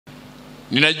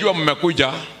Ninajua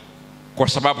mmekuja kwa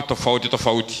sababu tofauti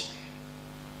tofauti.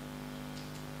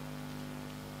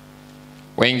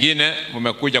 Wengine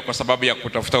mmekuja kwa sababu ya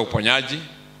kutafuta uponyaji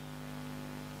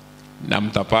na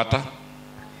mtapata.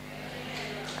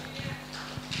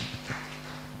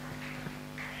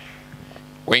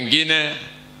 Wengine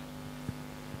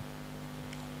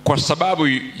kwa sababu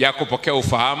ya kupokea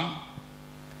ufahamu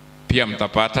pia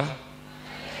mtapata.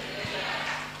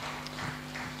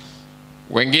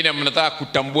 Wengine mnataka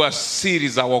kutambua siri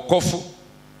za wokovu.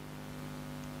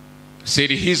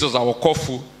 Siri hizo za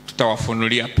wokovu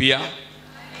tutawafunulia pia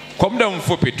kwa muda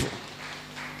mfupi tu.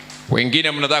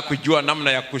 Wengine mnataka kujua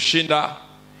namna ya kushinda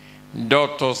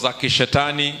ndoto za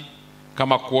kishetani,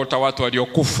 kama kuota watu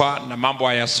waliokufa na mambo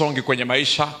hayasongi kwenye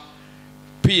maisha,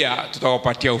 pia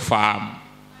tutawapatia ufahamu.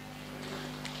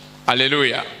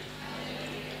 Haleluya.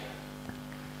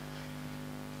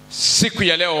 Siku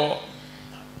ya leo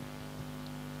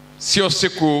sio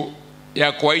siku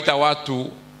ya kuwaita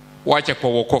watu wache kwa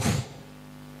wokovu.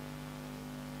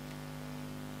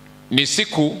 Ni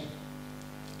siku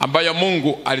ambayo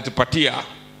Mungu alitupatia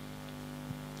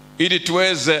ili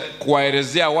tuweze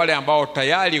kuwaelezea wale ambao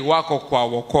tayari wako kwa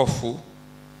wokovu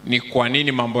ni kwa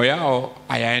nini mambo yao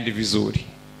hayaendi vizuri.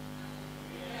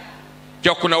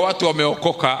 Kwa kuna watu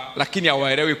wameokoka lakini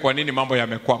hawaelewi kwa nini mambo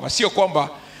yamekwama.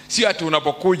 Sio ati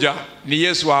unapokuja ni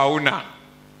Yesu hauna.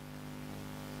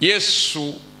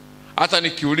 Yesu, hata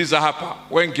nikiuliza hapa,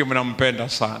 wengi mnampenda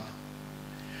sana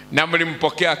na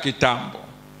mlimpokea kitambo,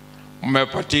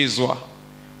 mmepatizwa,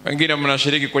 wengine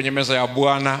mnashiriki kwenye meza ya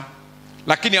Bwana,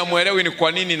 lakini hamuelewi ni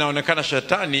kwa nini inaonekana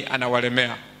shetani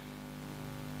anawalemea.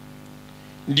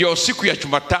 Ndio siku ya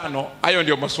Jumatano, hayo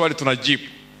ndio maswali tunajibu.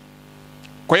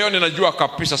 Kwa hiyo ninajua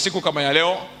kabisa siku kama ya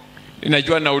leo,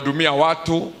 ninajua ninahudumia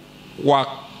watu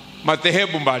wa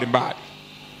madhehebu mbalimbali,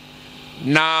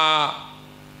 na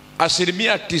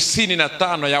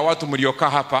 95% ya watu mliokaa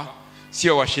hapa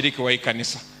sio washiriki wa hii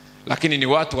kanisa, lakini ni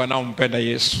watu wanaompenda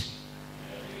Yesu.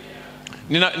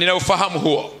 Nina ufahamu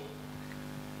huo,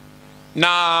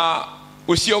 na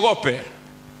usiogope.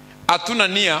 Hatuna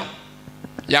nia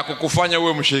ya kukufanya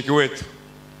uwe mshiriki wetu.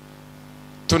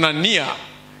 Tuna nia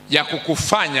ya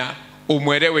kukufanya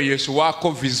umwelewe Yesu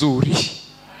wako vizuri.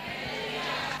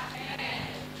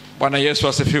 Bwana Yesu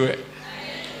asifiwe.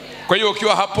 Kwa hiyo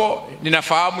ukiwa hapo,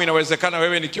 ninafahamu inawezekana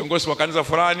wewe ni kiongozi wa kanisa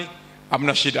fulani,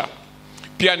 hamna shida.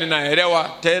 Pia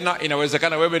ninaelewa tena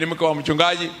inawezekana wewe ni mke wa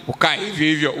mchungaji, ukae hivyo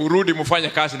hivyo, urudi mfanye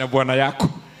kazi na Bwana yako.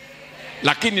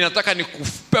 Lakini nataka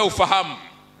nikupe ufahamu,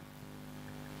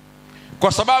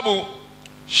 kwa sababu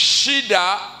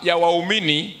shida ya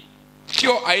waumini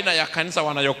sio aina ya kanisa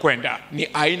wanayokwenda, ni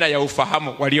aina ya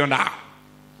ufahamu walio nao.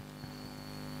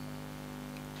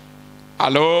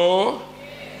 Halo?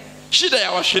 Shida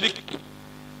ya washiriki,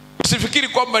 usifikiri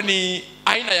kwamba ni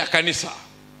aina ya kanisa,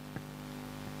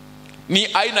 ni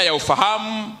aina ya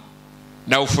ufahamu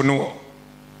na ufunuo.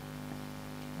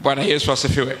 Bwana Yesu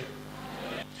asifiwe.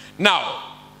 Now,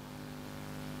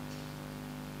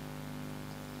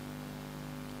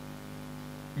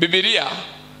 Biblia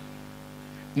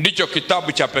ndicho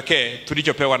kitabu cha pekee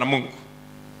tulichopewa na Mungu.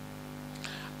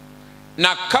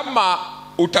 Na kama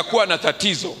utakuwa na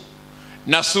tatizo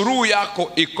na suluhu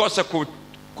yako ikose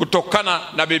kutokana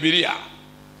na Biblia,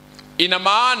 ina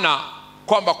maana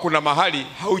kwamba kuna mahali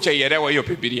haujaielewa hiyo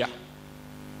Biblia.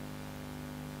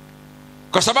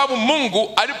 Kwa sababu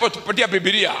Mungu alipotupatia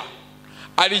Biblia,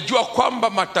 alijua kwamba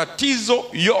matatizo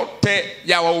yote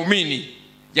ya waumini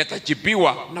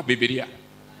yatajibiwa na Biblia.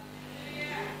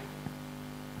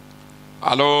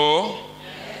 Halo?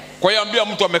 Kwa hiyo ambia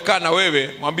mtu amekaa na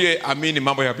wewe, mwambie amini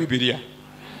mambo ya Biblia.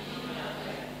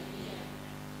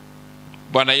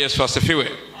 Bwana Yesu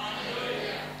asifiwe.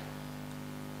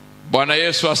 Bwana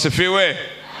Yesu asifiwe.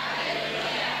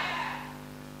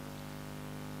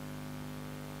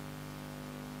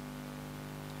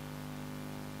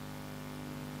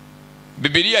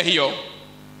 Biblia hiyo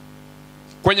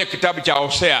kwenye kitabu cha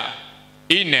Hosea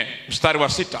 4 mstari wa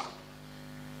 6.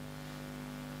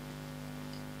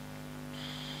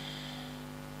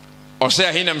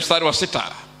 Hosea 4 mstari wa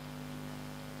 6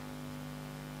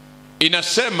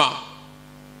 inasema,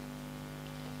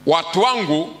 watu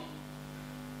wangu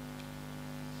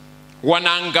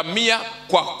wanaangamia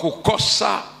kwa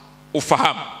kukosa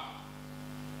ufahamu.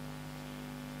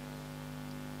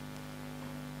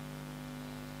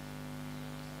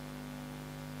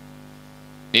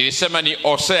 Nilisema ni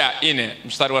Hosea 4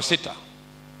 mstari wa 6.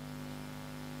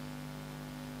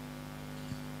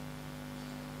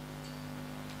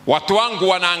 Watu wangu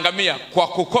wanaangamia kwa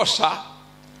kukosa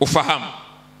ufahamu.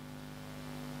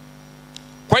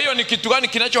 Kwa hiyo ni kitu gani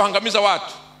kinachoangamiza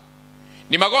watu?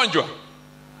 Ni magonjwa?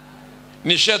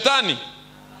 Ni shetani?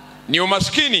 Ni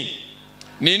umaskini?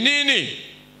 Ni nini?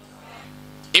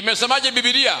 Imesemaje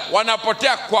Biblia?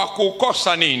 Wanapotea kwa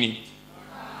kukosa nini?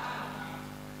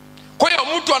 Kwa hiyo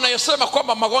mtu anayesema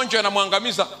kwamba magonjwa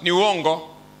yanamwangamiza ni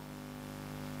uongo.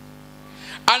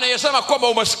 Anayesema kwamba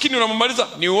umaskini unamumaliza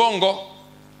ni uongo.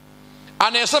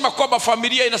 Anayesema kwamba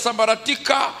familia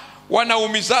inasambaratika,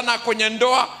 wanaumizana kwenye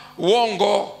ndoa,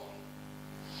 uongo.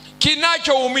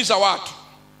 Kinachoumiza watu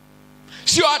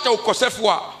sio hata ukosefu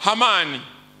wa amani,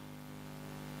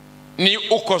 ni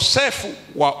ukosefu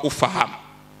wa ufahamu.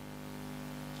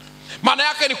 Maana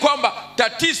yake ni kwamba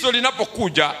tatizo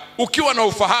linapokuja ukiwa na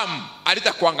ufahamu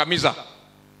halitakuangamiza.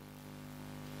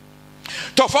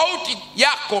 Tofauti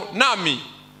yako nami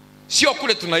sio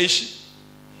kule tunaishi.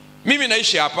 Mimi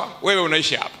naishi hapa, wewe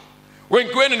unaishi hapa.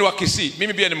 Wengi wenu ni wa KISII,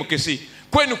 mimi pia ni Mkisii.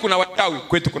 Kwenu kuna wachawi,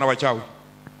 kwetu kuna wachawi.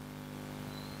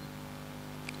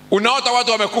 Unaota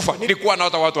watu wamekufa, nilikuwa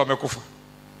naota watu wamekufa.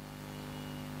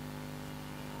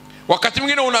 Wakati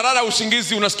mwingine unalala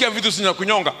usingizi, unasikia vitu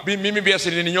zinakunyonga. Mimi pia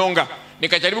silininyonga.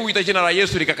 Nikajaribu kuita jina la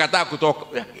Yesu likakataa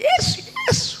kutoka.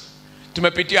 Yesu.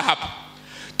 Tumepitia hapa.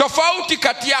 Tofauti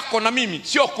kati yako na mimi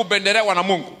sio kubendelewa na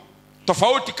Mungu.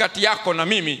 Tofauti kati yako na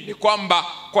mimi ni kwamba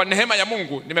kwa neema ya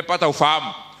Mungu nimepata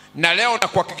ufahamu. Na leo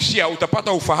nakuhakikishia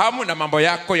utapata ufahamu na mambo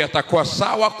yako yatakuwa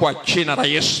sawa kwa jina la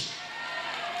Yesu.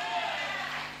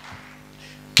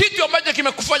 Kitu ambacho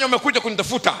kimekufanya umekuja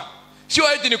kunitafuta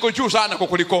sio eti niko juu sana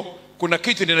kukuliko. Kuna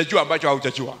kitu ninajua ambacho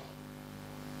haujajua.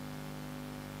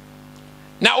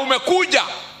 Na umekuja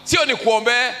sio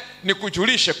nikuombee,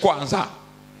 nikujulishe kwanza.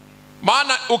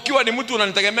 Maana ukiwa ni mtu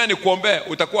unanitegemea nikuombee,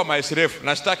 utakuwa maesrefu.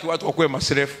 Na sitaki watu wakuwe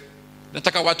maesrefu.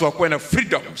 Nataka watu wakuwe na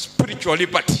freedom, spiritual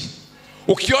liberty.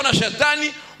 Ukiona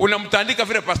shetani unamtandika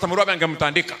vile Pastor Morwabe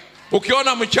angemtandika.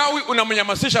 Ukiona mchawi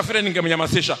unamnyamasisha vile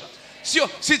ningemnyamasisha. Sio,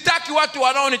 sitaki watu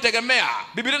wanaonitegemea.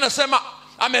 Biblia inasema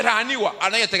amelaaniwa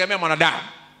anayetegemea mwanadamu.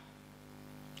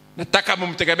 Nataka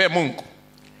mumtegemee Mungu.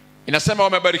 Inasema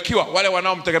wamebarikiwa wale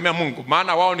wanaomtegemea Mungu,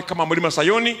 maana wao ni kama mlima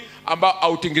Sayuni ambao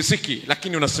hautingiziki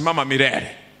lakini unasimama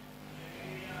milele.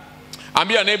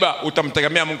 Ambia neighbor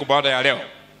utamtegemea Mungu baada ya leo.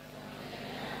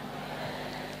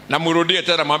 Na murudie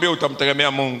tena mwambie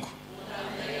utamtegemea Mungu.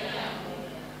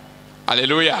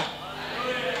 Haleluya.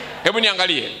 Hebu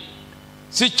niangalie.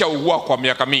 Si chaugua kwa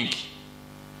miaka mingi.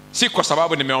 Si kwa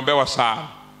sababu nimeombewa sana.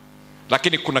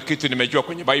 Lakini kuna kitu nimejua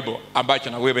kwenye Bible ambacho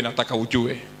na wewe nataka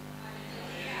ujue.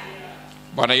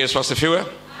 Bwana Yesu asifiwe.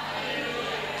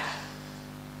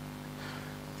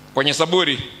 Kwenye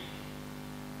Zaburi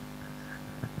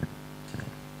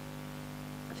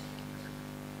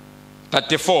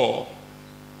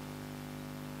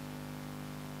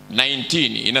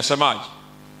 (34:19) inasemaje?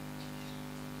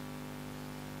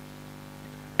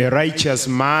 A righteous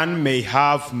man may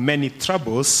have many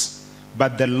troubles,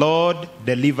 but the Lord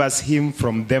delivers him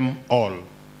from them all.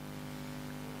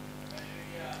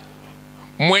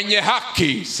 Mwenye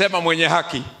haki, sema mwenye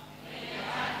haki.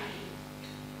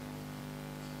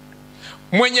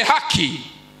 Mwenye haki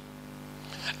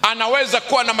anaweza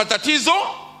kuwa na matatizo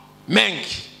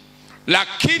mengi,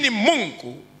 lakini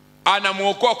Mungu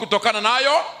anamuokoa kutokana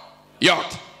nayo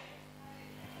yote.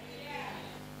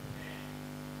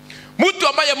 Mtu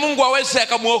ambaye Mungu hawezi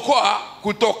akamuokoa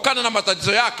kutokana na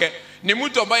matatizo yake ni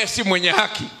mtu ambaye si mwenye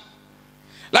haki.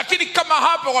 Lakini kama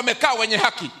hapa wamekaa wenye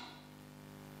haki,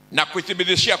 na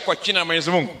kuithibitishia kwa jina la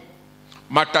Mwenyezi Mungu,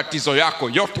 matatizo yako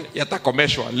yote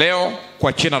yatakomeshwa leo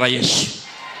kwa jina la Yesu.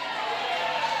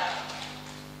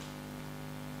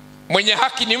 Mwenye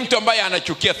haki ni mtu ambaye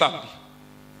anachukia dhambi.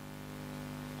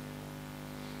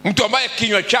 Mtu ambaye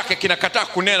kinywa chake kinakataa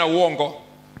kunena uongo.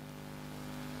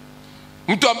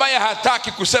 Mtu ambaye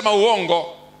hataki kusema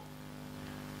uongo.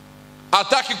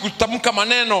 Hataki kutamka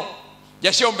maneno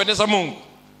yasiyompendeza Mungu.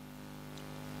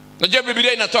 Najua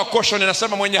Biblia inatoa caution,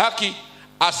 inasema mwenye haki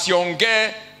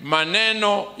asiongee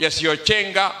maneno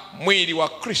yasiyochenga mwili wa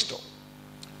Kristo.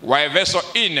 Waefeso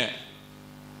 4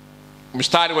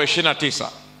 mstari wa 29.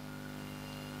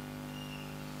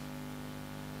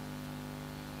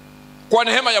 Kwa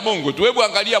neema ya Mungu tu, hebu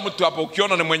angalia mtu hapo,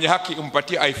 ukiona ni mwenye haki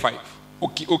umpatie I5.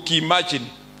 Ukiimagine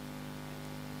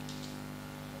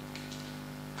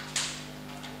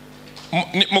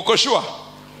mkoshua,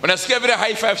 unasikia vile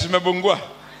high five zimebungua.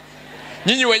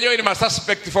 Nyinyi wenyewe ni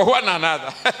suspect for one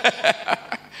another.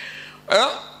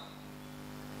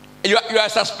 You are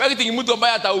suspecting mtu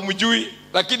ambaye hata umjui,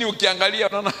 lakini ukiangalia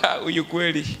unaona huyu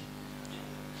kweli.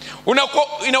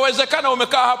 Inawezekana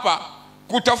umekaa hapa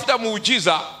kutafuta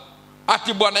muujiza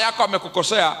ati bwana yako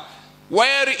amekukosea,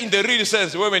 where in the real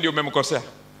sense wewe ndio umemkosea.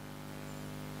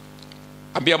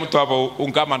 Ambia mtu hapo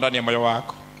ungama ndani ya moyo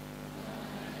wako.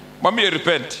 Mwambie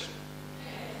repent.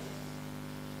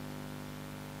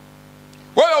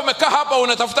 unakaa hapa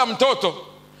unatafuta mtoto,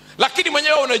 lakini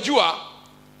mwenyewe unajua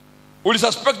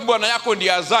ulisuspect bwana yako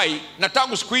ndiye azai, na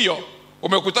tangu siku hiyo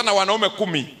umekutana wanaume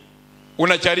 10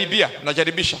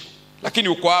 unajaribisha, lakini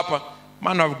uko hapa,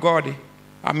 man of God,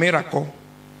 a miracle,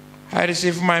 I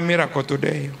receive my miracle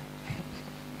today.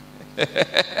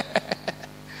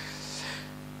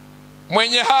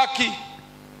 Mwenye haki,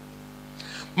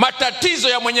 matatizo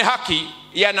ya mwenye haki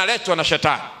yanaletwa na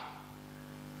shetani.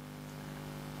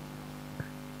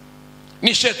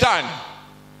 Ni shetani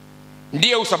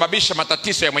ndiye husababisha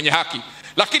matatizo ya mwenye haki,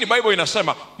 lakini Bible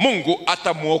inasema Mungu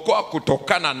atamuokoa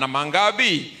kutokana na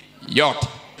mangapi? Yote.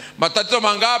 Matatizo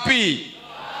mangapi? Yote.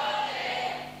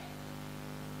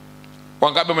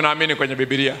 Wangapi mnaamini kwenye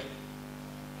Biblia?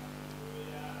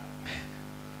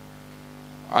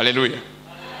 Haleluya.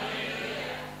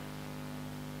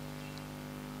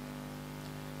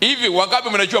 Hivi wangapi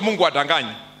mnajua Mungu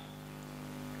adanganyi?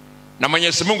 Na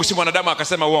Mwenyezi Mungu si mwanadamu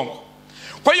akasema uongo.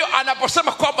 Kwa hiyo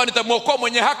anaposema kwamba nitamuokoa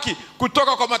mwenye haki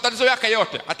kutoka kwa matatizo yake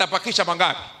yote, atapakisha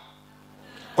mangapi?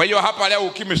 Kwa hiyo hapa leo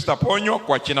ukimwi sitaponywa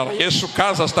kwa jina la Yesu,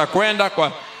 kansa sitakwenda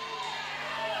kwa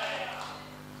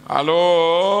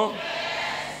halo.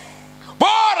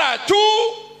 Bora tu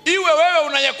iwe wewe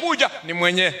unayekuja ni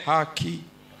mwenye haki.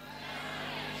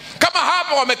 Kama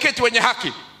hapa wameketi wenye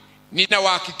haki,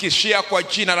 ninawahakikishia kwa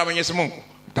jina la Mwenyezi Mungu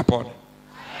mtapona.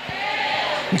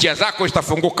 Njia zako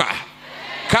zitafunguka.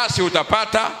 Kasi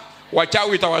utapata,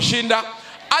 wachawi itawashinda.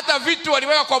 Hata vitu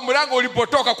waliweka kwa mlango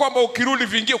ulipotoka kwamba ukirudi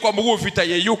vingie kwa mguu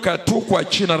vitayeyuka tu kwa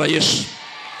jina la Yesu.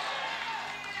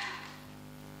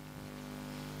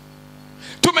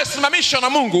 Tumesimamishwa na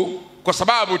Mungu kwa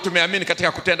sababu tumeamini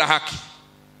katika kutenda haki.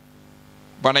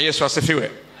 Bwana Yesu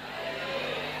asifiwe.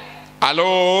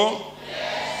 Halo.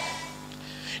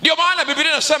 Ndio maana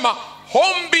Biblia inasema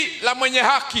ombi la mwenye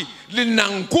haki lina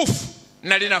nguvu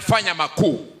na linafanya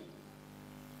makuu.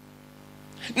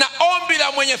 Na ombi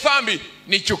la mwenye dhambi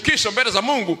ni chukizo mbele za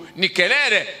Mungu, ni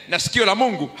kelele na sikio la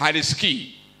Mungu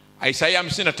halisikii. Isaya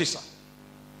 59.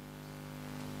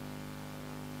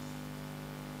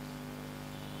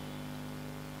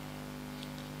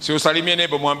 Si usalimie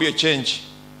neighbor, mwambie change.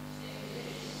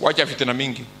 Wacha fitina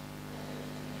mingi.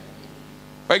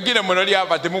 Wengine mnalia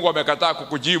hapa ati Mungu amekataa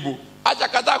kukujibu. Acha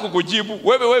kataa kukujibu.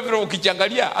 Wewe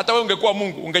ukijiangalia, hata wewe ungekuwa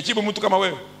Mungu, ungejibu mtu kama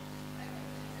wewe.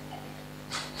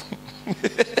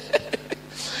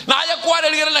 Na haya kwa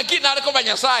nini na kina alikuwa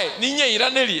banyasaye ninye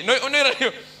iraneli no.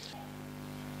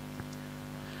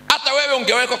 Hata wewe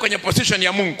ungewekwa kwenye position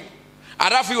ya Mungu,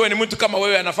 alafu iwe ni mtu kama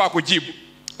wewe anafaa kujibu,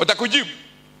 utakujibu?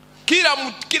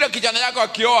 Kila kijana yako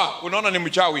akioa unaona ni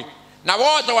mchawi, na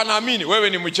wote wanaamini wewe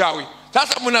ni mchawi.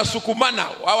 Sasa mnasukumana,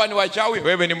 hawa ni wachawi,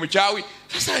 wewe ni mchawi.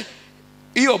 Sasa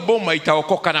hiyo boma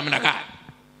itaokoka namna gani?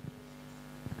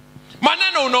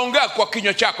 Maneno unaongea kwa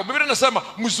kinywa chako. Biblia inasema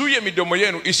mzuie midomo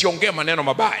yenu isiongee maneno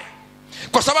mabaya.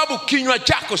 Kwa sababu kinywa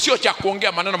chako sio cha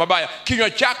kuongea maneno mabaya. Kinywa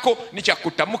chako ni cha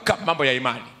kutamka mambo ya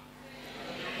imani.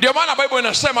 Ndio maana Biblia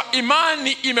inasema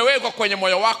imani imewekwa kwenye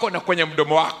moyo wako na kwenye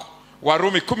mdomo wako.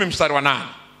 Warumi 10:8.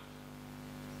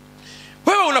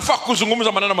 Wewe unafaa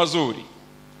kuzungumza maneno mazuri.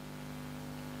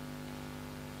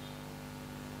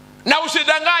 Na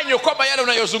usidanganywe kwamba yale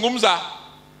unayozungumza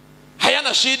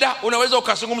hayana shida. Unaweza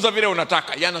ukazungumza vile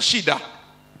unataka, yana shida.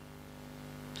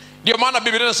 Ndio maana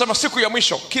Biblia inasema siku ya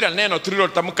mwisho kila neno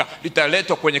tulilotamka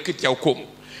litaletwa kwenye kiti cha hukumu.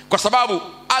 Kwa sababu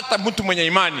hata mtu mwenye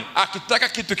imani akitaka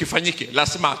kitu kifanyike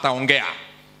lazima ataongea.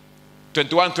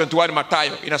 21:21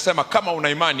 Mathayo inasema kama una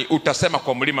imani utasema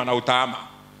kwa mlima na utaama.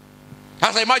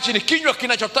 Sasa imagine kinywa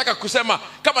kinachotaka kusema,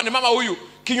 kama ni mama huyu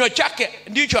kinywa chake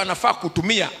ndicho anafaa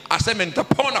kutumia aseme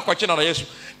nitapona kwa jina la Yesu.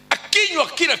 Kinywa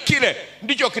kile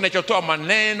ndicho kinachotoa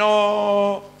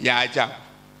maneno ya ajabu.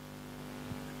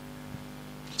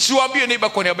 Siwaambie neighbor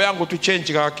kwa niaba yangu tu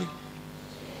change haki.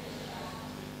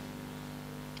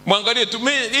 Mwangalie tu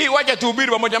hii, wacha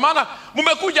tuhubiri pamoja, maana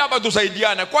mmekuja hapa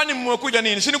tusaidiane. Kwani mmekuja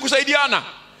nini? Si ni kusaidiana.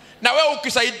 Na wewe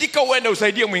ukisaidika uende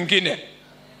usaidie mwingine.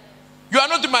 You are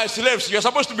not my slaves, you are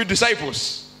supposed to be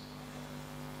disciples.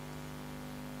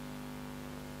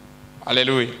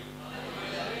 Hallelujah.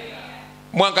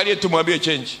 Mwangalie tumwambie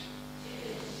change.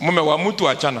 Mume wa mtu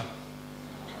achana.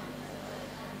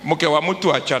 Mke wa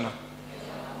mtu achana.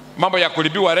 Mambo ya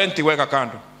kulibiwa renti weka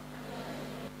kando.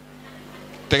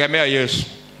 Tegemea Yesu.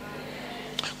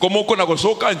 Kama uko na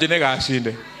kusoka njenega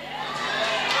asinde.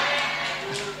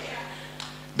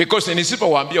 Because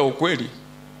nisipowaambia ukweli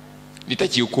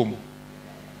nitajihukumu.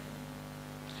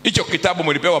 Hicho kitabu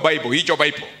mlipewa Bible, hicho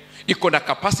Bible iko na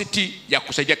capacity ya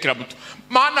kusaidia kila mtu.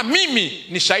 Maana mimi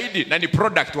ni shahidi na ni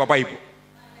product wa Bible.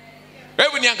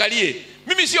 Wewe niangalie,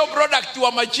 Mimi sio product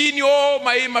wa majini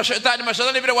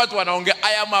mashetani vile watu wanaongea.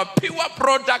 I am a pure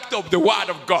product of the word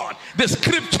of God, the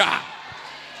scripture.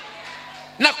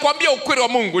 Na kuambia ukweli wa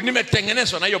Mungu,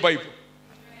 nimetengenezwa na hiyo Bible.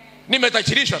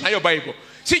 Nimetachirishwa na hiyo Bible.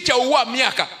 Sichaua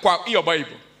miaka kwa hiyo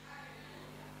Bible.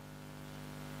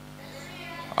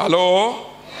 Halo?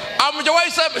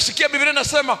 Amjawahi sikia Biblia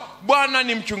inasema Bwana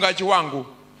ni mchungaji wangu,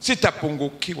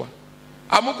 sitapungukiwa.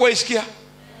 Hamkuwahi sikia?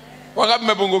 Wangapi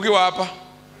mmepungukiwa hapa?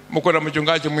 Mko na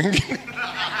mchungaji mwingine.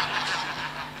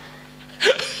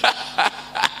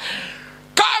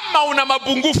 Kama una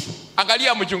mapungufu,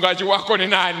 angalia mchungaji wako ni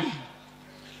nani.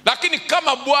 Lakini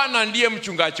kama Bwana ndiye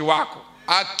mchungaji wako,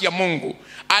 haki ya Mungu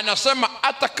anasema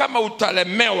hata kama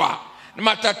utalemewa,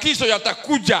 matatizo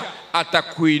yatakuja,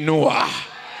 atakuinua.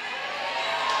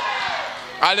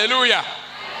 Haleluya.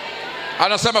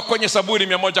 Anasema kwenye Zaburi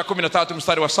 113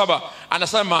 mstari wa 7,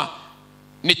 anasema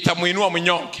nitamuinua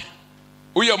mnyonge.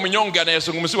 Huyo mnyonge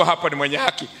anayezungumziwa hapa ni mwenye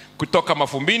haki kutoka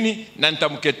mafumbini, na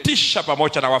nitamketisha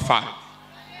pamoja na wafalme.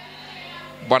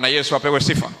 Bwana Yesu apewe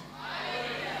sifa.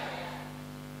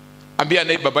 Ambia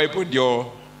neighbor, Bible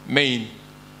ndio main.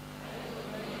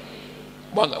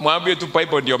 Mwambie tu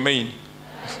Bible ndio main.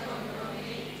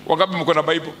 Wangapi mko na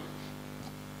Bible?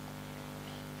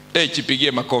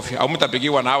 Chipigie makofi. Au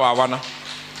mtapigiwa na hawa hawana?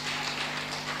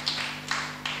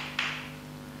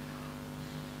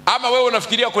 Ama wewe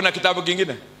unafikiria kuna kitabu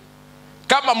kingine?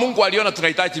 Kama Mungu aliona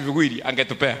tunahitaji viwili,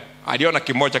 angetupea. Aliona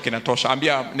kimoja kinatosha.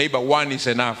 Ambia neighbor, one is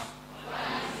enough.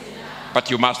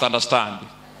 But you must understand.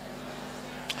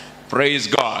 Praise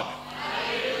God.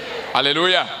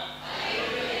 Hallelujah.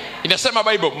 Inasema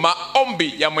Bible,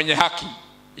 maombi ya mwenye haki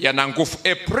yana nguvu.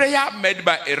 A prayer made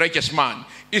by a righteous man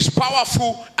is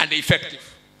powerful and effective.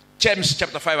 James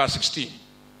chapter 5 verse 16.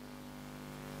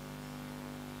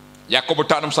 Yakobo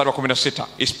 5 mstari wa 16.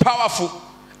 Is powerful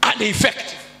and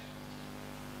effective.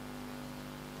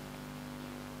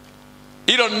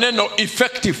 Hilo neno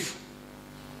effective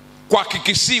kwa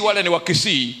KISII, wale ni wa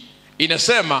KISII,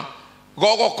 inasema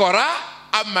gogokora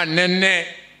ama nene.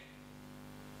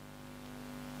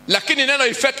 Lakini neno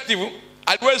effective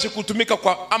haliwezi kutumika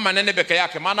kwa ama nene peke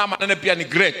yake, maana ama nene pia ni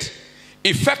great.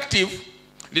 Effective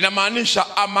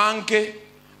linamaanisha amange,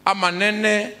 ama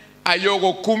nene,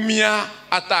 ayogo kumia,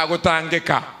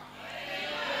 atagotangeka.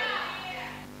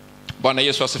 Bwana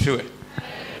Yesu asifiwe.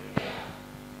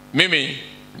 Mimi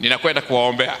ninakwenda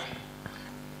kuwaombea.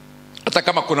 Hata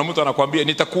kama kuna mtu anakuambia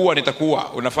nitakuwa,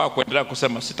 unafaa kuendelea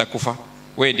kusema sitakufa,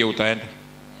 wewe ndiye utaenda.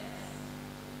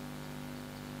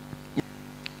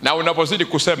 Na unapozidi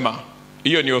kusema,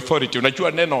 hiyo ni authority.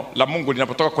 Unajua neno la Mungu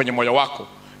linapotoka kwenye moyo wako,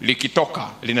 likitoka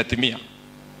linatimia.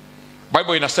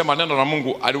 Bible inasema neno la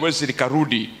Mungu aliwezi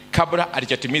likarudi kabla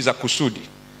halijatimiza kusudi.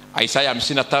 Isaya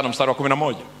 55 mstari wa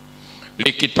 11.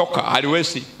 Likitoka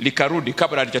haliwezi likarudi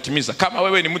kabla halijatimiza. Kama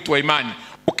wewe ni mtu wa imani,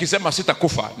 ukisema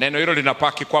sitakufa, neno hilo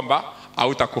linapaki kwamba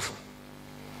hautakufa.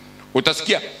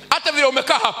 Utasikia hata vile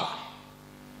umekaa hapa,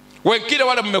 wengine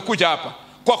wale mmekuja hapa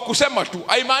kwa kusema tu,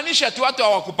 haimaanishi ati watu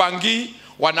hawakupangii,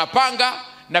 wanapanga,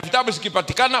 na vitabu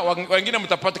zikipatikana wengine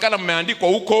mtapatikana mmeandikwa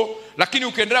huko. Lakini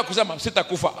ukiendelea kusema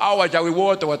sitakufa, hao wajawi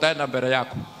wote wataenda mbele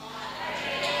yako.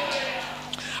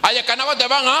 Aya kana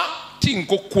wadabanga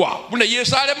tinkokwa muna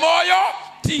yesale moyo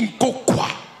tinkokwa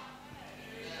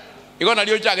iko na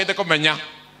lio jagete komenya.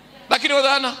 Lakini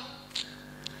wadana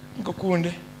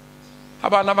ngokunde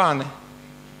abana bane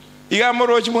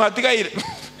igamoroji muhatika ile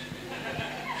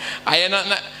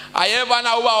ayena aye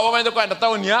bana uba wamende kwenda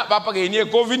taunia bapa genie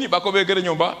covid bakobegere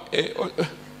nyumba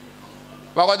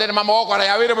bakodene mama wako ara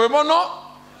yawire mono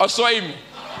oswaimi.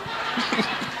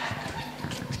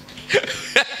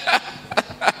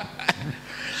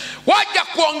 Waja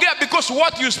kuongea because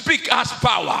what you speak has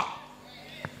power.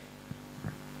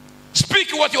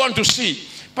 Speak what you want to see.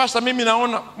 Pastor, mimi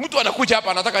naona mtu anakuja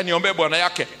hapa anataka niombe bwana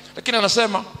yake, lakini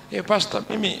anasema pastor,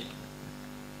 mimi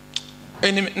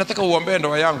nataka uombe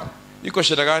ndoa yangu. Iko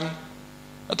shida gani?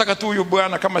 Nataka tu huyo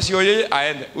bwana, kama sio yeye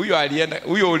aende. Huyo alienda,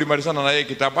 huyo ulimalizana na yeye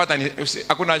kitambo, hata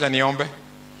hakuna haja niombe.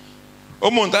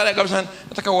 Omuntale kabisa,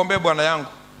 nataka uombe bwana yangu.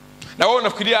 Na wewe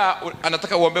unafikiria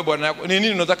anataka uombe bwana yako. Ni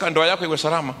nini unataka ndoa yako iwe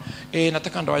salama?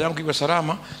 Nataka ndoa yangu iwe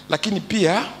salama, lakini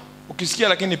pia ukisikia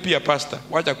lakini pia pastor,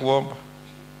 wacha kuomba.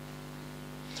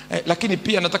 Lakini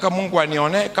pia nataka Mungu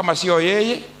anione, kama sio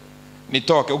yeye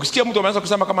nitoke. Ukisikia mtu ameanza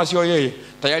kusema kama sio yeye,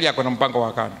 tayari yako na mpango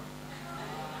wa kando.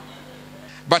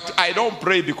 But I don't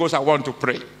pray because I want to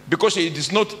pray, because it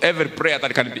is not every prayer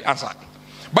that can be answered.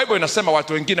 Bible inasema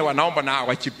watu wengine wanaomba na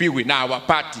hawachipiwi na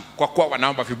hawapati kwa kuwa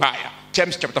wanaomba vibaya.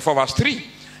 James chapter 4 verse 3.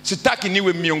 Sitaki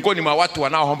niwe miongoni mwa watu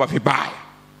wanaoomba vibaya.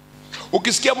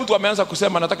 Ukisikia mtu ameanza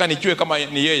kusema nataka nijue kama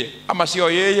ni yeye ama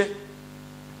sio yeye,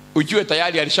 ujue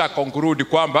tayari alisha conclude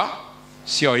kwamba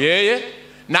sio yeye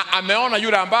na ameona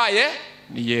yule ambaye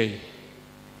ni yeye.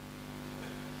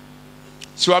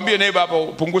 Siwaambie neighbor hapo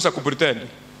punguza kupretend.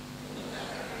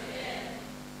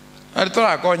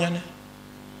 Alitoa konyane.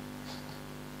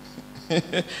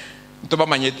 Ntoba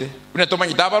manyete. Unatoma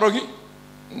nyidabarogi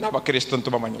na ba Kristo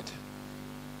ntoba manyete.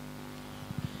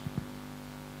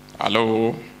 Hello.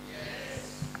 Yes.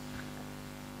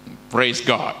 Praise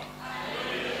God.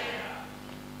 Hallelujah.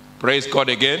 Praise God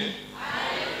again.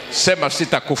 Hallelujah. Sema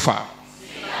sitakufa.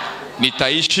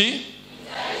 Nitaishi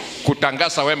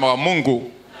kutangaza wema wa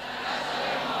Mungu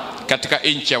katika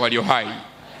nchi ya walio hai.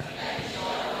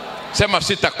 Sema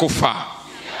sitakufa.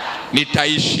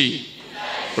 Nitaishi.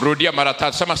 Rudia mara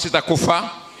 3. Sema sitakufa.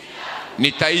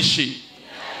 Nitaishi.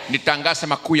 Nitangaze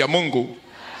makuu ya Mungu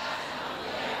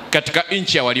katika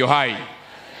nchi ya walio hai.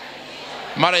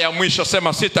 Mara ya mwisho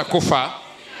sema sitakufa.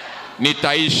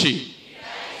 Nitaishi.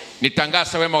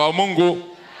 Nitangaze wema wa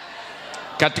Mungu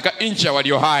katika nchi ya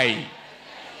walio hai.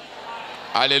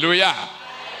 Hallelujah.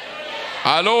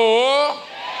 Hello.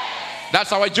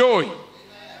 That's our joy.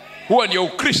 Huo ndio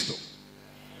Ukristo.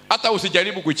 Hata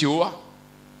usijaribu kuchiua.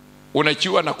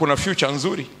 Unachiua na kuna future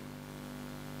nzuri.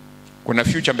 Kuna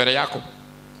future mbele yako.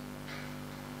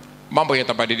 Mambo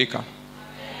yatabadilika.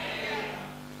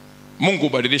 Mungu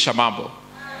hubadilisha mambo.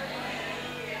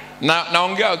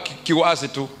 Naongea kiwazi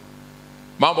tu.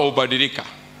 Mambo hubadilika.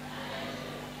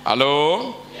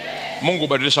 Hello. Mungu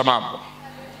hubadilisha mambo.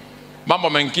 Mambo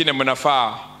mengine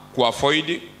mnafaa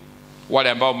kuavoid. Wale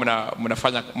ambao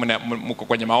mnafanya mko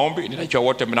kwenye maombi, ninajua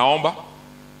wote mnaomba.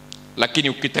 Lakini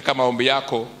ukitaka maombi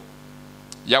yako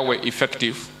yawe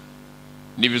effective,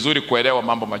 ni vizuri kuelewa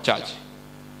mambo machache.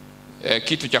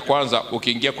 Kitu cha kwanza,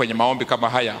 ukiingia kwenye maombi kama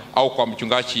haya au kwa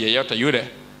mchungaji yeyote yule,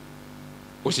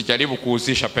 usijaribu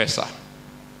kuhusisha pesa.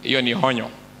 Hiyo ni honyo.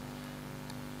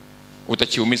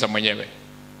 Utachiumiza mwenyewe.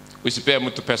 Usipee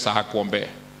mtu pesa hakuombea.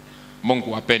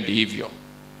 Mungu hapendi hivyo.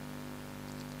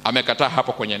 Amekataa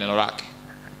hapo kwenye neno lake.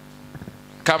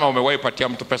 Kama umewahi patia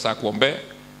mtu pesa hakuombea,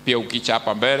 pia ukicha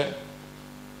hapa mbele,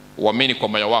 uamini kwa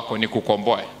moyo wako ni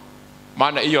kukomboe.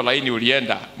 Maana hiyo laini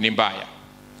ulienda ni mbaya.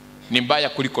 Ni mbaya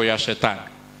kuliko ya shetani.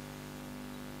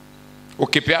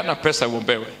 Ukipeana pesa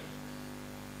uombewe.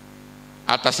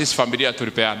 Hata sisi familia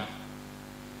tulipeana.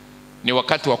 Ni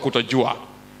wakati wa kutojua.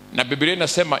 Na Biblia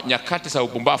inasema nyakati za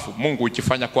upumbavu Mungu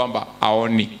hujifanya kwamba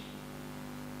haoni.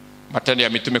 Matendo ya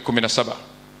Mitume 17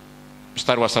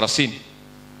 mstari wa 30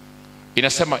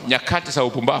 inasema nyakati za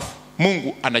upumbavu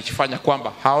Mungu anajifanya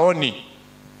kwamba haoni.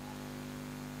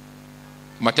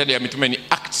 Matendo ya Mitume ni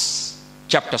Acts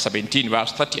chapter 17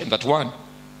 verse 30 and that one.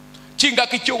 Chinga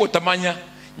kichogo tamanya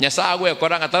Nyasaye agwe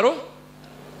koranga taro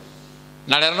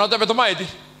na lero note betomaidi.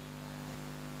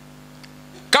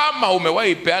 Kama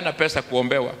umewahi peana pesa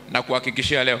kuombewa, na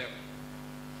kuhakikishia leo,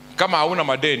 kama hauna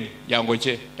madeni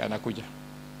yangoje yanakuja.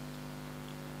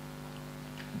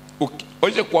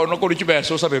 Oje kwa onoko ruchibe ya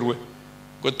sosa berwe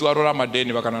kutwarora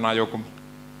madeni bakana nayo 10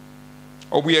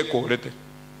 obuye ko lete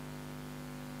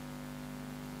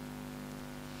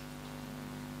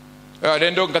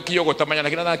rendo ngakiyogo tamanya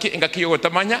lakini naki ngakiyogo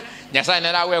tamanya Nyasaye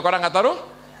nerawe koranga taro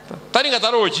tani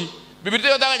ngatarochi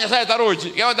Biblia yodaga Nyasaye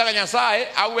tarochi yodaga Nyasaye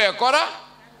awe kora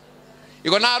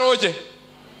iko na roje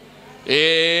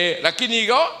lakini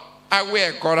igo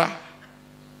awe kora.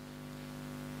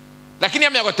 Lakini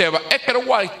amyagoteba ekero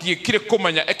watie kire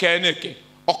kumanya ekeneke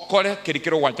okore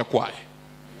kirikiro wanja kwae.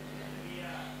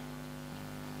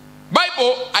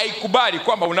 Bible haikubali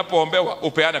kwamba unapoombewa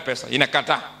upeane pesa,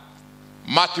 inakataa.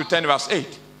 Matthew 10 verse 8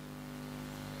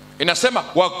 inasema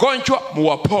wagonjwa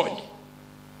muwaponye,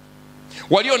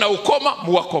 walio na ukoma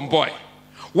muwakomboe,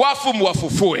 wafu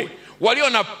muwafufue, walio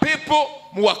na pepo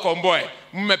muwakomboe.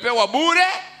 Mmepewa bure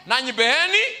nanyi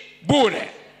beheni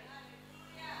bure.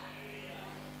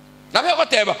 Nabe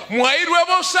koteba muhairwe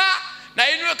bosa na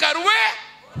inwe karwe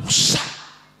bosa.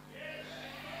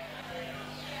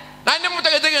 Nande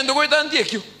mutagetege ndogo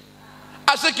itandiekyo.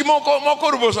 Ase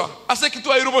kimoko rubosa, ase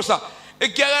kitu airubosa.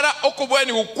 Ekiagara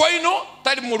okobweni ukwaino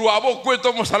tali muruabo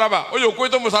kweto musalaba. Oyo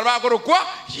kweto musalaba akoro kwa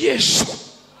Yesu.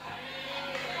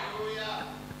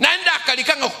 Nanda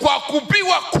akalikanga kwa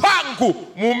kupiwa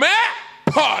kwangu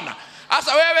mumepona.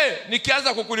 Asa wewe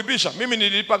nikianza kukulibisha, mimi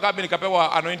nililipa ngapi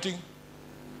nikapewa anointing?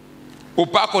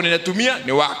 Upako ninatumia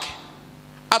ni wake.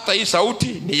 Hata hii sauti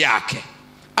ni yake.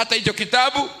 Hata hicho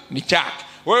kitabu ni chake.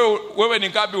 Wewe ni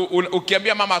ngapi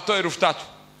ukiambia mama atoe 3,000?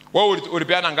 Wewe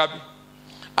ulipeana ngapi?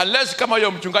 Unless kama yule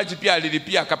mchungaji pia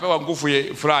alilipia akapewa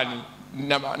nguvu fulani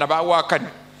na bawa kani.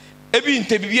 Ebi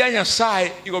ntebibia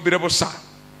Nyasaye iko birebo sana.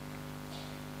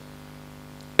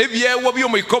 Ebi yewo biyo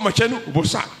moikoma chenu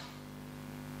ubosa.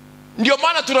 Ndio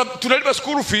maana tunalipa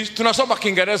school fees, tunasoma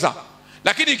Kiingereza.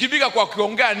 Lakini ikifika kwa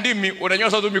kuongea ndimi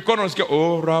unanyosa tu mikono unasikia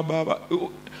oh rababa.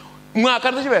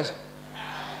 Mwaka ndivyo.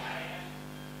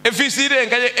 Efisire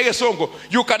ngaje egesongo.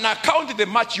 You can account the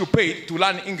much you paid to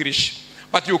learn English,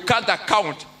 but you can't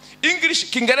account English.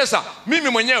 Kiingereza mimi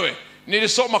mwenyewe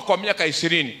nilisoma kwa miaka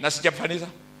 20 na sijafaniza.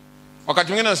 Wakati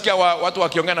mwingine nasikia watu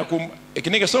wakiongea na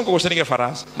kiningesongo kusaninge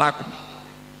Faransa na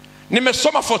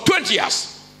nimesoma for 20 years.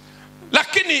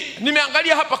 Lakini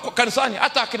nimeangalia hapa kwa kanisani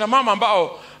hata akina mama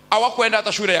ambao hawakwenda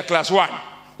hata shule ya class 1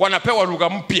 wanapewa lugha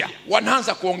mpya,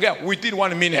 wanaanza kuongea within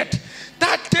 1 minute.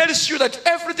 That tells you that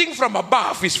everything from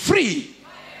above is free.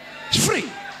 It's free.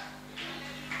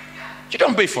 You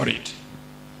don't pay for it.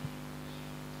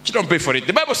 You don't pay for it.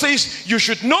 The Bible says you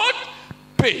should not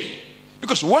pay,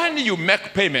 because when you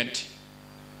make payment,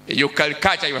 you can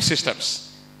catch your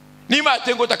systems. Nima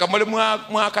tengo takamole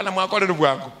mwaka na mwaka le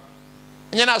bwangu.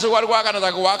 Nyana so waka na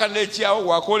takwaka lechia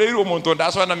wakole iro monto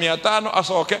ndaso na 500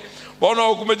 asoke. Bona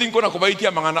okumetinko na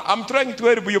kubaitia mangana. I'm trying to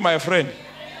help you, my friend.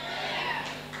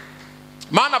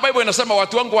 Maana Bible inasema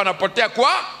watu wangu wanapotea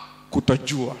kwa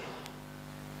kutojua.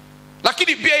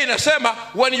 Lakini pia inasema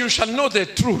when you shall know the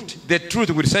truth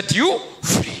will set you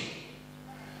free.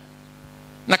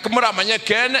 Na kumura manye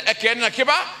kene na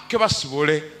kiba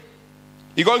sibole.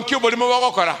 Igon kibo limo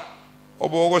bagokora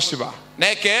obogo siba.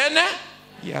 Na kene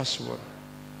yasubole.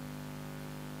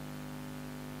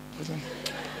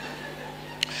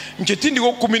 Njetindi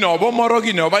go 10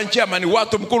 obomorogi ne obanchi amani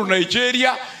watu mkuru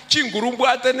Nigeria chingurumbu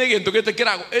atene gento gete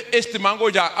kirago estima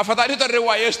ngoja afadhali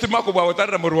tarewa estima ko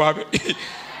bawotara Morwabe.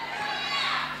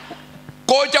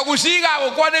 Koja gusiga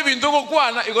go kwane bintu go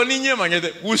kwana igo ninye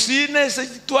manyete gusine se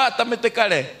twata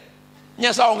metekale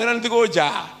nyasa ongena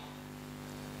ndigoja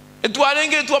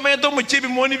etwanenge twameto muchibi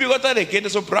moni bigotare kende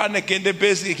soprane kende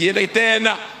pesi kiende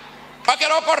tena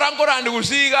akero ko rango randi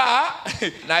gusiga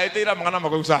na etira mangana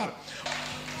makusara.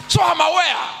 So I'm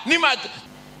aware nimat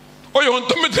oyo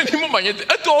ntomete ni mumanyete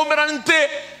eto omerante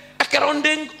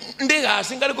akaronde ndega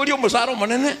singali ko dio musaro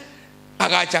monene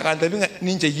agacha kande binga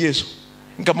ninje Yesu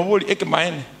nkamaboli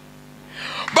ekemaene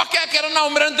bake akero na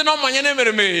omerante no manyene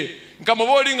mereme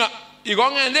nkamaboli nga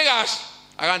igonge ndegas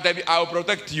agante bi I will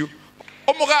protect you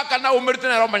omuga kana omerante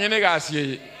na manyene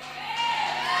gasi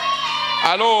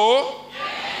alo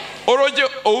oroje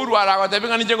ouru ara agante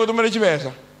binga ninje ko tumere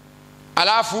chibesa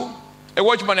alafu e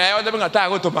watchman ayo ndabe ngata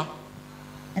agotoma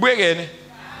mbwegene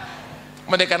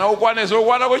mandeka na okwane so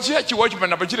kwana ko chi watchman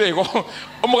na bachirego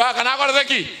omuga kana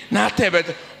akoreki na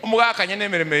tebete omuga kanyene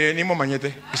mereme ni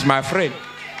momanyete is my friend.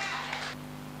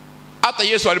 Hata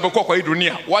Yesu alipokuwa kwa hii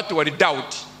dunia watu wali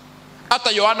doubt. Hata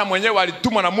Yohana mwenyewe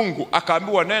alitumwa na Mungu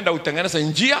akaambiwa nenda utengeneze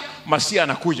njia Masia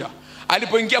anakuja.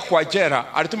 Alipoingia kwa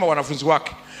jela alituma wanafunzi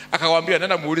wake akawaambia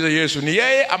nenda muulize Yesu ni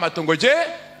yeye ama tungoje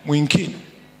mwingine.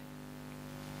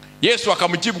 Yesu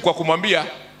akamjibu kwa kumwambia,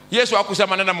 Yesu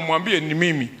hakusema nenda mumwambie ni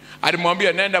mimi.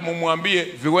 Alimwambia nenda mumwambie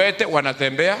viwete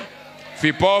wanatembea,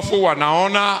 vipofu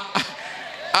wanaona.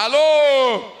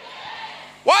 Alo.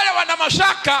 Wale wana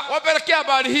mashaka wapelekea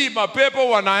habari hii, mapepo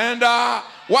wanaenda,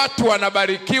 watu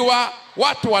wanabarikiwa,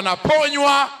 watu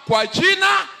wanaponywa kwa jina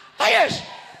la Yesu.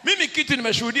 Mimi kitu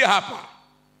nimeshuhudia hapa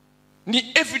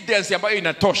ni evidence ambayo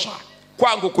inatosha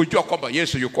kwangu kujua kwamba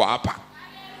Yesu yuko hapa.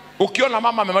 Ukiona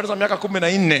mama amemaliza miaka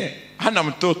 14 hana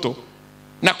mtoto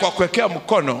na kwa kuwekea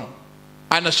mkono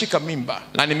anashika mimba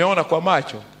na nimeona kwa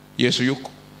macho Yesu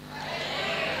yuko.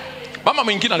 Mama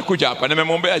mwingine alikuja hapa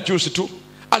nimemwombea juzi tu.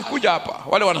 Alikuja hapa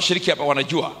wale wanashiriki hapa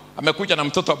wanajua amekuja na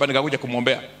mtoto hapa nikakuja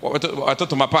kumwombea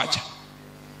watoto mapacha.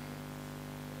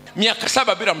 Miaka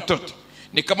 7 bila mtoto.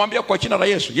 Nikamwambia kwa jina la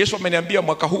Yesu, Yesu ameniambia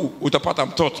mwaka huu utapata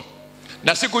mtoto.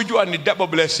 Na sikujua ni double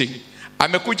blessing.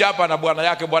 Amekuja hapa na bwana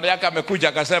yake amekuja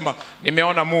akasema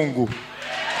nimeona Mungu.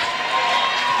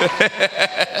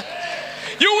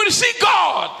 You will see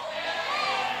God.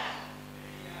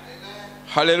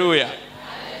 Hallelujah.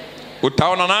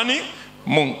 Utaona nani?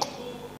 Mungu.